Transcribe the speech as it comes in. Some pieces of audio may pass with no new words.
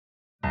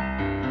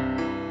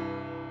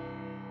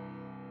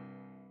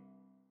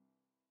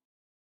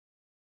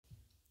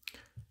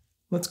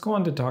let's go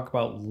on to talk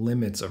about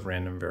limits of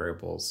random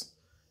variables.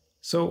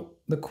 So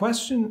the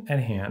question at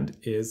hand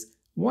is,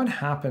 what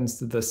happens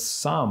to the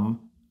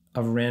sum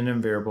of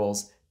random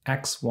variables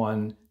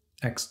x1,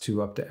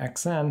 x2 up to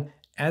xn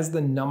as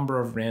the number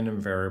of random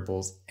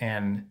variables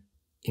n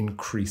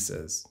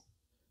increases?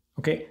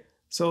 Okay,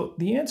 so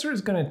the answer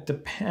is going to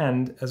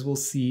depend, as we'll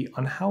see,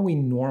 on how we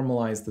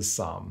normalize the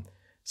sum.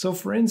 So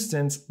for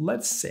instance,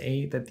 let's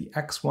say that the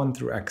x1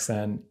 through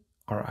xn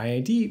are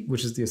IID,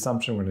 which is the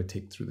assumption we're going to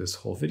take through this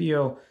whole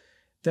video.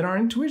 Then our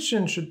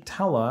intuition should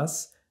tell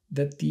us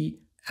that the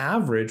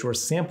average or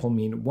sample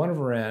mean 1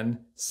 over n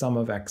sum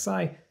of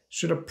xi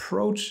should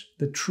approach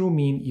the true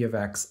mean e of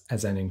x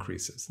as n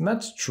increases. And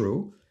that's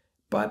true,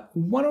 but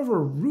 1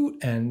 over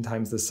root n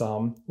times the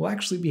sum will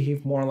actually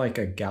behave more like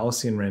a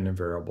Gaussian random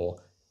variable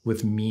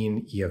with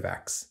mean e of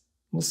x.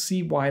 We'll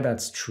see why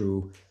that's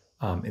true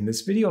in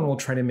this video, and we'll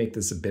try to make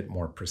this a bit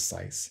more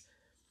precise.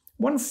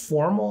 One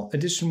formal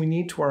addition we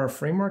need to our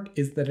framework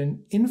is that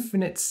an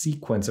infinite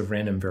sequence of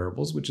random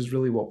variables, which is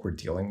really what we're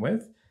dealing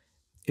with,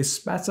 is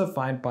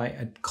specified by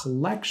a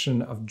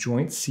collection of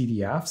joint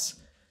CDFs,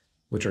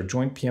 which are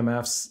joint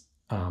PMFs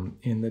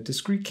in the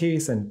discrete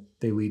case, and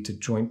they lead to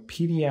joint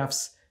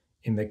PDFs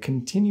in the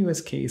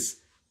continuous case.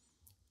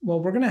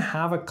 Well, we're going to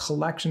have a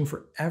collection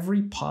for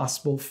every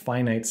possible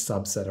finite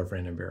subset of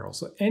random variables.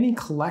 So any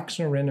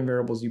collection of random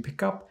variables you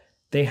pick up,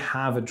 they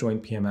have a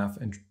joint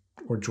PMF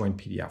or joint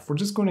PDF. We're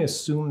just going to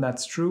assume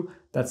that's true.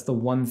 That's the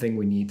one thing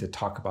we need to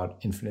talk about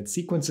infinite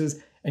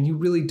sequences, and you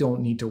really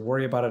don't need to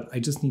worry about it. I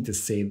just need to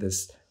say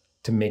this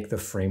to make the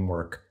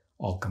framework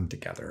all come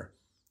together.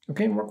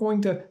 Okay, and we're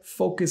going to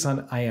focus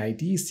on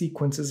IID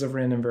sequences of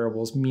random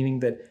variables, meaning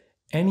that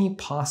any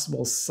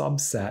possible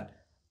subset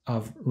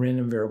of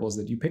random variables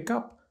that you pick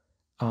up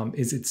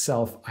is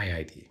itself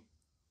IID.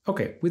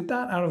 Okay, with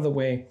that out of the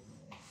way,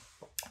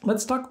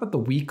 let's talk about the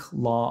weak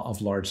law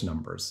of large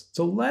numbers.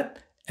 So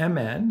let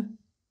Mn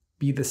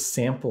be the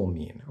sample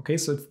mean. Okay,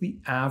 so it's the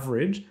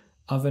average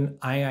of an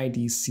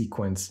IID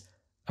sequence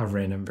of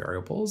random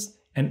variables,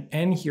 and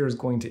n here is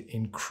going to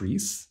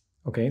increase.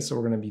 Okay, so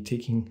we're going to be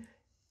taking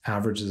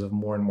averages of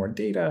more and more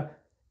data,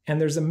 and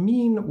there's a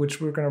mean which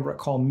we're going to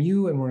call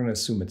mu, and we're going to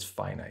assume it's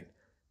finite.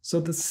 So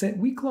the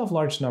weak law of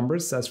large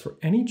numbers says for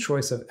any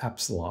choice of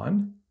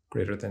epsilon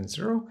greater than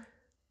 0,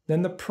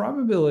 then the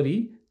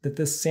probability that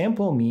the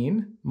sample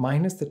mean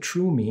minus the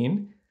true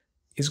mean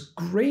is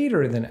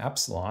greater than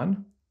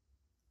epsilon,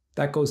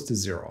 that goes to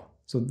 0.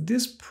 So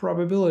this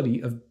probability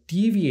of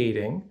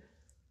deviating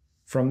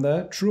from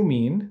the true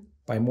mean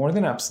by more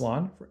than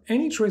epsilon, for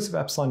any choice of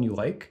epsilon you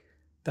like,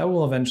 that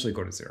will eventually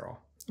go to 0.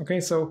 Okay,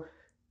 so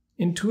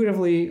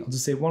intuitively, I'll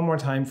just say one more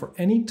time, for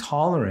any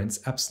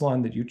tolerance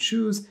epsilon that you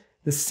choose,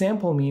 the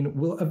sample mean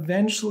will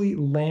eventually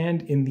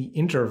land in the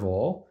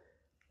interval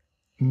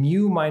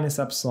mu minus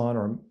epsilon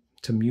or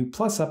to mu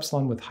plus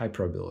epsilon with high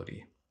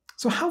probability.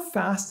 So how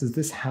fast does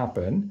this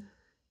happen?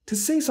 To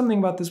say something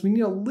about this, we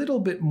need a little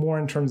bit more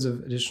in terms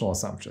of additional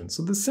assumptions.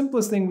 So the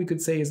simplest thing we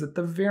could say is that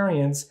the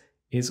variance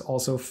is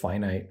also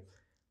finite.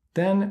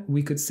 Then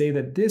we could say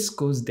that this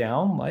goes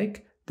down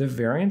like the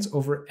variance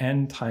over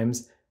n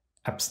times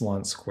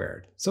epsilon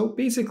squared. So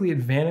basically it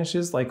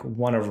vanishes like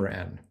 1 over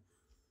n,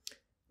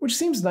 which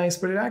seems nice,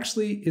 but it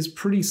actually is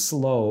pretty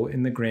slow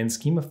in the grand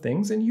scheme of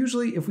things. And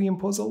usually if we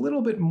impose a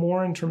little bit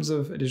more in terms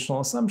of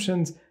additional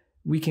assumptions,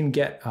 we can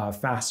get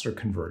faster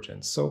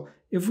convergence. So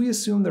if we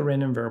assume the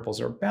random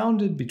variables are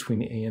bounded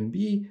between a and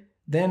b,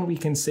 then we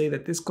can say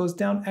that this goes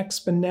down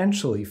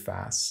exponentially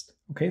fast.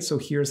 Okay, so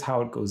here's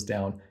how it goes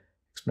down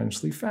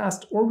exponentially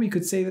fast. Or we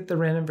could say that the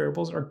random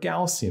variables are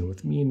Gaussian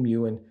with mean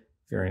mu and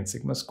variance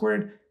sigma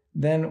squared.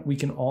 Then we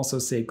can also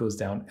say it goes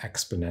down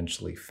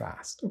exponentially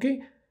fast.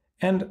 Okay,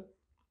 and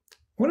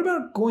what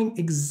about going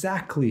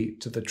exactly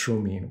to the true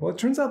mean? Well, it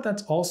turns out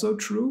that's also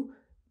true.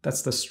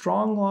 That's the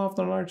strong law of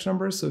the large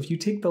numbers. So if you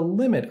take the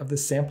limit of the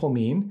sample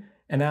mean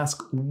and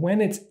ask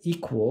when it's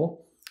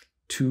equal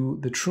to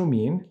the true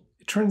mean,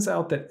 it turns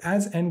out that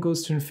as n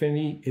goes to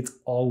infinity, it's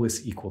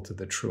always equal to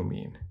the true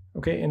mean.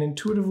 Okay, and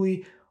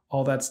intuitively,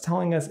 all that's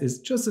telling us is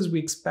just as we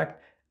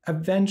expect,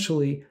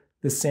 eventually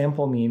the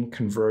sample mean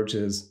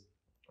converges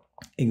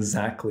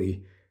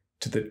exactly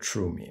to the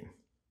true mean.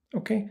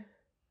 Okay,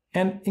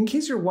 and in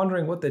case you're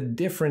wondering what the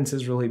difference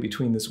is really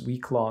between this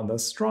weak law and the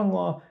strong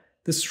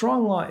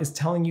law is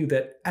telling you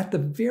that at the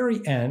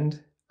very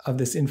end of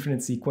this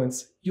infinite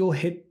sequence, you'll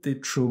hit the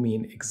true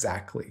mean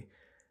exactly.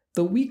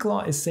 The weak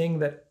law is saying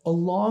that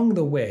along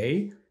the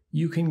way,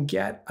 you can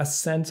get a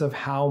sense of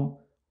how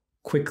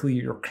quickly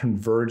you're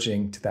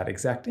converging to that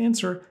exact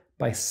answer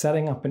by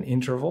setting up an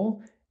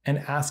interval and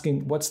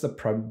asking what's the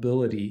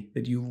probability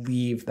that you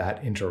leave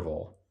that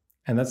interval.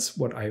 And that's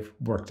what I've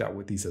worked out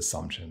with these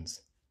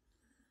assumptions.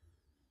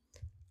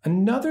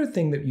 Another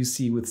thing that you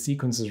see with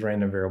sequences of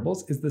random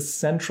variables is the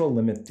central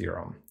limit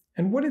theorem.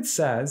 And what it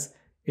says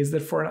is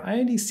that for an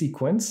IID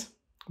sequence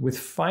with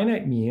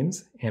finite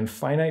means and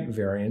finite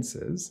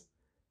variances,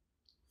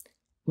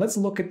 let's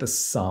look at the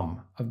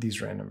sum of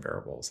these random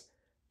variables.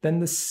 Then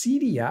the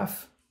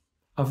CDF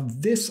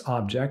of this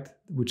object,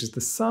 which is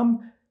the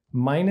sum,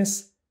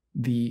 minus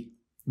the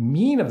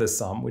mean of the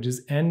sum, which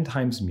is n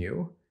times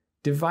mu,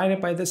 divided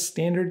by the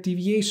standard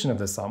deviation of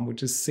the sum,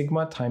 which is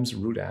sigma times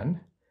root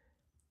n.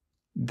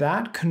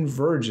 That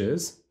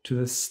converges to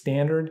the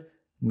standard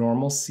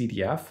normal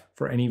CDF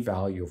for any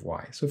value of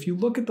y. So if you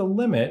look at the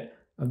limit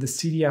of the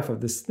CDF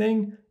of this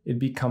thing, it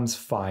becomes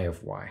phi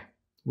of y,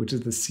 which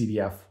is the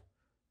CDF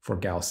for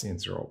Gaussian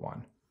 0,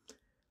 1.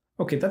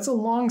 Okay, that's a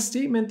long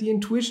statement. The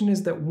intuition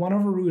is that 1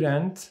 over root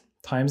n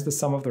times the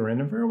sum of the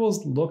random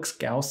variables looks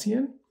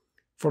Gaussian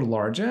for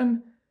large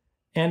n,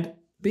 and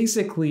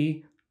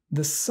basically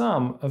the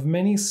sum of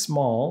many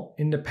small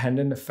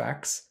independent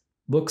effects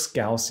looks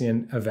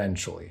Gaussian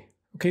eventually.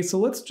 Okay, so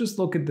let's just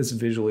look at this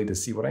visually to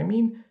see what I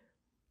mean.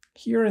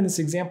 Here in this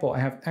example, I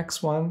have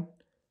x1,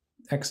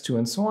 x2,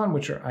 and so on,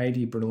 which are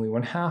ID Bernoulli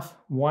 1/2.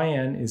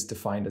 Yn is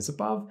defined as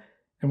above.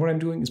 And what I'm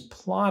doing is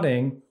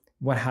plotting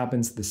what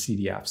happens to the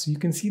CDF. So you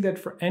can see that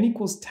for n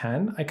equals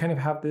 10, I kind of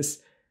have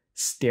this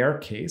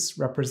staircase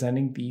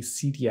representing the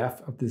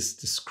CDF of this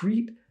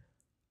discrete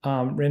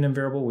random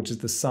variable, which is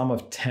the sum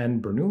of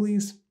 10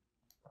 Bernoullis.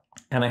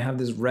 And I have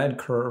this red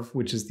curve,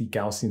 which is the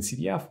Gaussian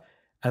CDF.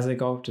 As I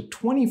go up to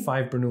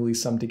 25 Bernoullis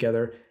summed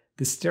together,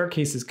 the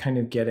staircase is kind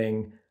of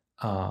getting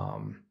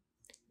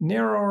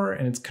narrower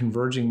and it's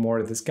converging more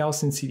to this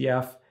Gaussian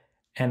CDF.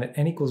 And at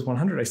n equals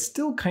 100, I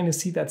still kind of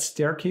see that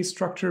staircase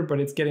structure, but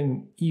it's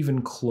getting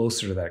even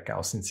closer to that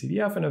Gaussian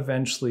CDF, and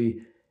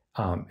eventually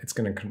it's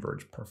going to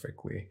converge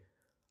perfectly.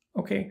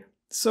 Okay,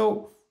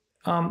 so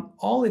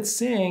all it's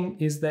saying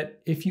is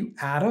that if you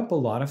add up a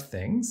lot of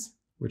things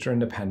which are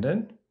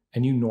independent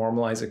and you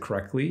normalize it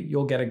correctly,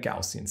 you'll get a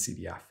Gaussian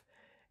CDF.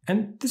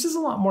 And this is a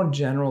lot more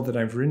general than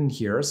I've written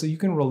here, so you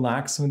can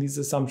relax some of these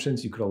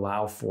assumptions. You could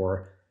allow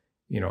for,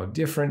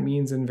 different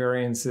means and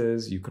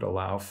variances. You could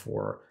allow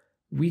for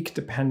weak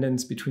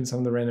dependence between some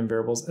of the random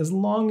variables. As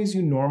long as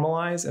you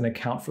normalize and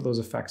account for those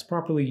effects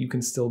properly, you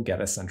can still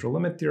get a central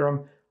limit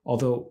theorem,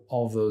 although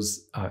all of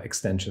those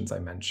extensions I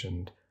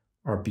mentioned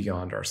are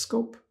beyond our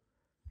scope.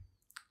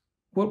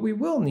 What we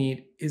will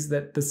need is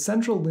that the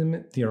central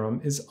limit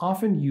theorem is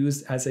often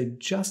used as a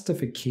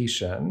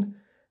justification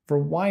for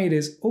why it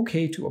is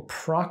okay to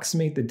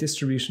approximate the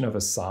distribution of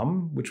a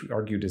sum, which we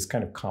argued is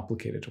kind of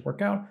complicated to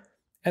work out,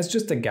 as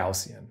just a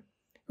Gaussian.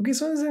 Okay,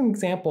 so as an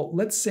example,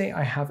 let's say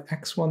I have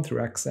x1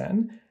 through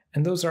xn,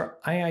 and those are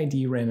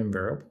IID random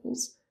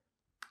variables,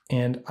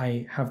 and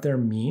I have their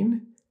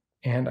mean,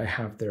 and I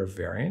have their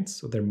variance.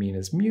 So their mean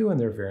is mu, and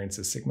their variance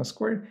is sigma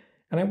squared.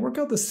 And I work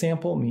out the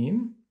sample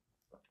mean,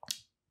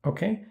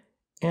 okay?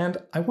 And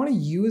I want to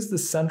use the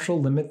central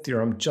limit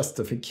theorem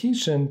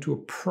justification to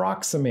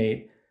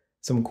approximate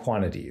some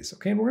quantities,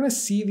 okay? And we're going to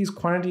see these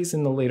quantities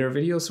in the later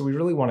video, so we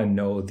really want to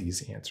know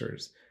these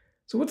answers.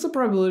 So what's the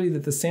probability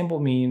that the sample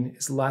mean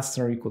is less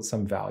than or equal to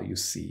some value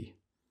c?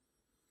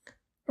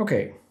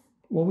 Okay,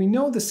 well, we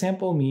know the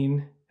sample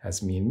mean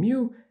has mean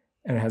mu,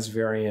 and it has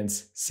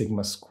variance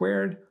sigma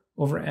squared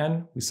over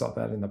n. We saw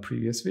that in the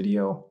previous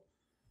video.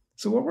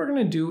 So what we're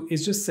going to do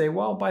is just say,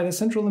 well, by the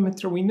central limit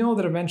theorem, we know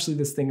that eventually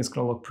this thing is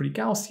going to look pretty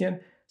Gaussian.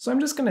 So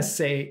I'm just going to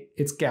say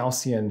it's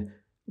Gaussian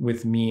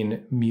with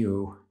mean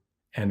mu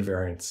and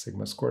variance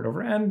sigma squared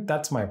over n.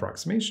 That's my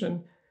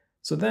approximation.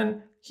 So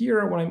then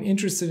here, when I'm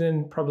interested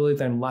in probability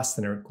that I'm less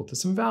than or equal to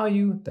some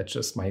value, that's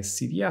just my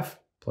CDF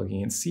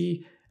plugging in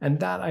c, and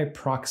that I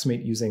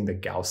approximate using the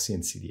Gaussian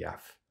CDF,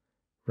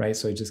 right?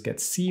 So I just get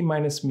c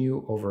minus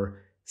mu over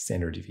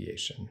standard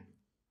deviation.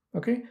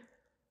 Okay,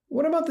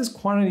 what about this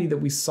quantity that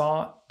we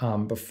saw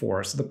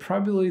before? So the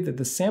probability that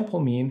the sample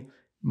mean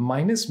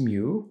minus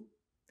mu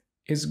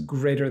is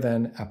greater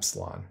than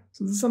epsilon.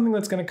 So this is something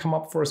that's going to come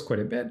up for us quite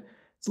a bit.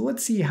 So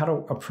let's see how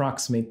to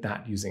approximate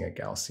that using a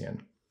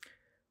Gaussian.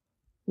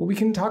 Well, we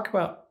can talk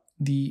about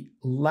the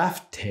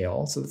left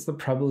tail. So that's the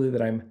probability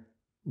that I'm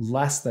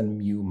less than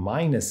mu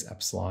minus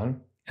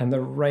epsilon, and the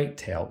right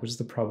tail, which is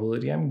the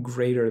probability I'm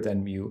greater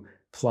than mu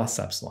plus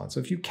epsilon. So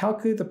if you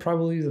calculate the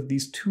probabilities of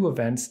these two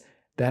events,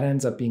 that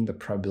ends up being the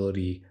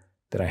probability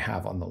that I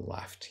have on the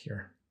left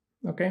here.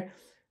 Okay,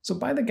 so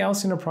by the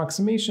Gaussian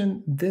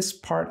approximation, this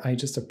part I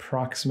just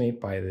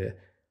approximate by the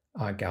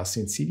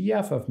Gaussian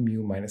CDF of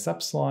mu minus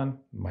epsilon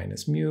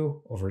minus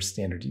mu over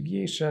standard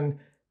deviation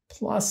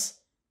plus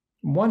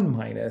 1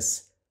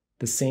 minus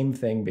the same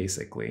thing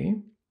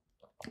basically,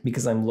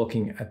 because I'm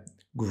looking at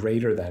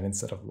greater than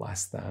instead of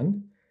less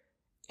than.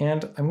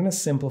 And I'm going to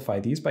simplify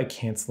these by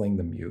canceling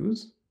the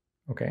mu's,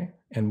 okay,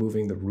 and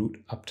moving the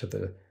root up to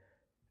the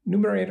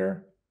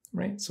numerator,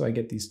 right? So I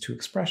get these two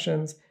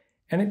expressions.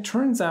 And it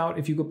turns out,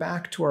 if you go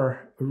back to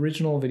our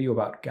original video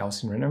about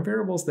Gaussian random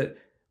variables, that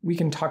we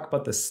can talk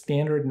about the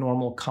standard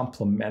normal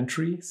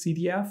complementary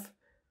CDF,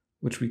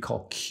 which we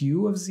call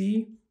Q of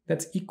z.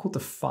 That's equal to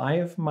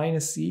 5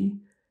 minus z.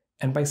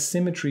 And by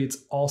symmetry, it's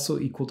also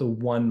equal to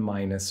 1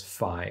 minus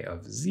phi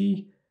of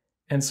z.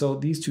 And so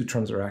these two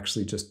terms are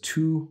actually just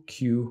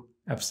 2q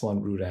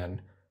epsilon root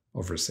n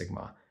over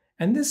sigma.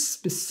 And this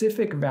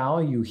specific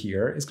value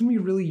here is going to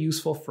be really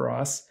useful for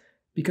us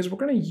because we're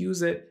going to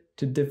use it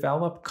to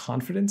develop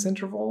confidence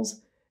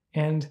intervals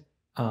and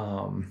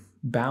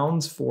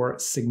bounds for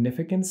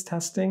significance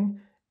testing.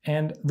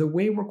 And the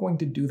way we're going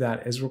to do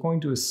that is we're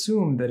going to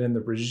assume that in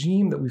the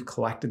regime that we've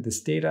collected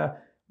this data,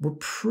 we're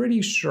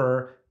pretty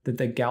sure that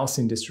the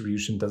Gaussian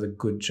distribution does a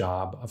good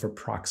job of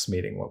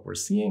approximating what we're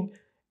seeing.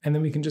 And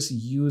then we can just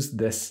use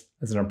this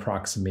as an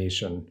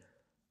approximation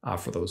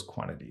for those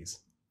quantities.